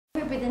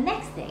Rupert, the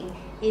next thing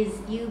is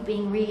you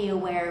being really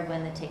aware of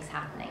when the tic's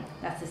happening.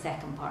 That's the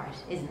second part,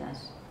 isn't it?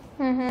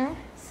 Mm-hmm.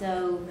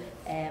 So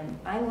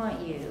I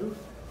want you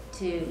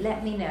to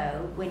let me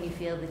know when you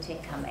feel the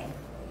tic coming,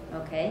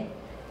 okay?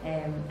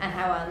 And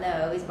how I'll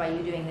know is by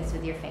you doing this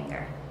with your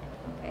finger,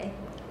 okay?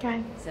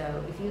 Okay.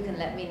 So if you can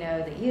let me know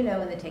that you know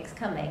when the tic's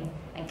coming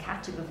and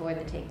catch it before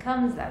the tic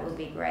comes, that will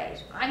be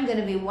great. I'm going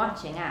to be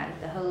watching out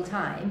the whole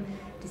time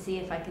to see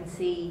if I can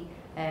see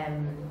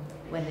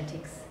when the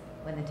tic's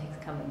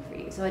coming for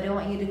you. So I don't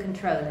want you to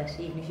control it,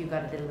 even if you've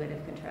got a little bit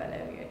of control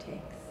over your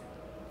tics.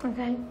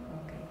 Okay.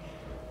 Okay.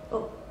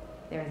 Oh,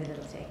 there's a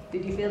little tic.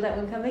 Did you feel that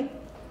one coming?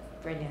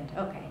 Brilliant.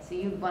 Okay. So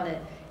you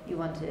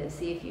want to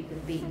see if you can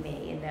beat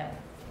me in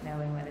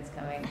knowing when it's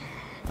coming.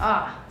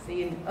 So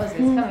it's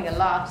coming a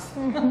lot.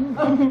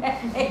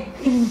 Okay.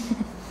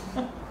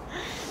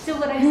 So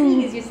what I'm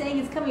seeing is you're saying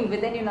it's coming, but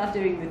then you're not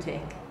doing the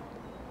tic.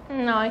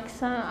 No,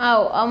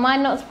 am I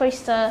not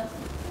supposed to?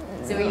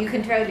 So are you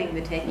controlling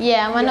the tic?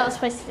 Yeah, am I not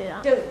supposed to do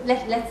that?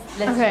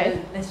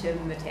 So let's show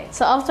them the tic.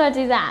 So after I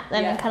do that,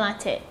 then can I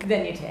tick?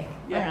 Then you tick.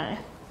 Yeah.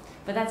 Okay.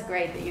 But that's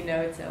great that you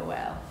know it so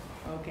well.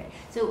 Okay.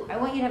 So I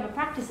want you to have a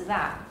practice of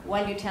that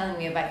while you're telling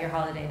me about your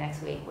holiday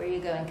next week. Where are you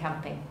going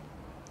camping?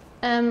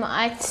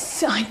 I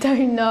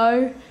don't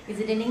know. Is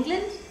it in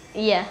England?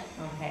 Yeah.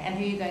 Okay. And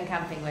who are you going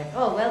camping with?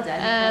 Oh, well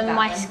done.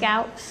 My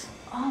scouts.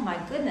 Oh my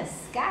goodness,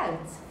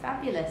 scouts.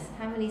 Fabulous.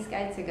 How many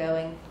scouts are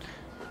going?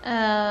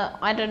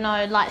 I don't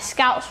know, like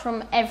scouts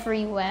from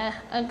everywhere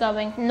are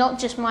going. Not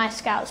just my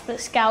scouts, but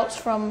scouts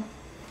from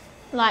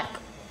like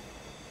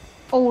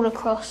all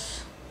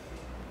across.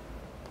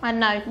 I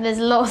know, there's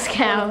a lot of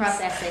scouts. All across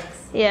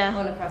Essex? Yeah.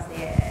 All across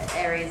the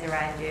areas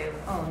around you?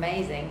 Oh,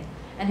 amazing.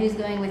 And who's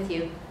going with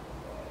you?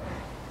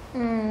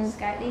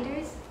 Scout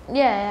leaders?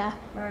 Yeah.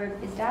 Or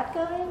is Dad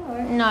going?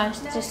 Or? No,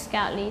 it's just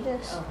scout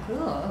leaders. Oh,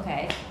 cool,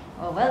 okay.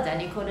 Oh, well done,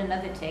 you caught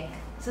another tic.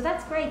 So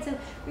that's great. So,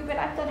 Rupert,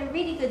 I've got a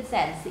really good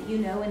sense that you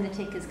know when the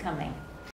tic is coming.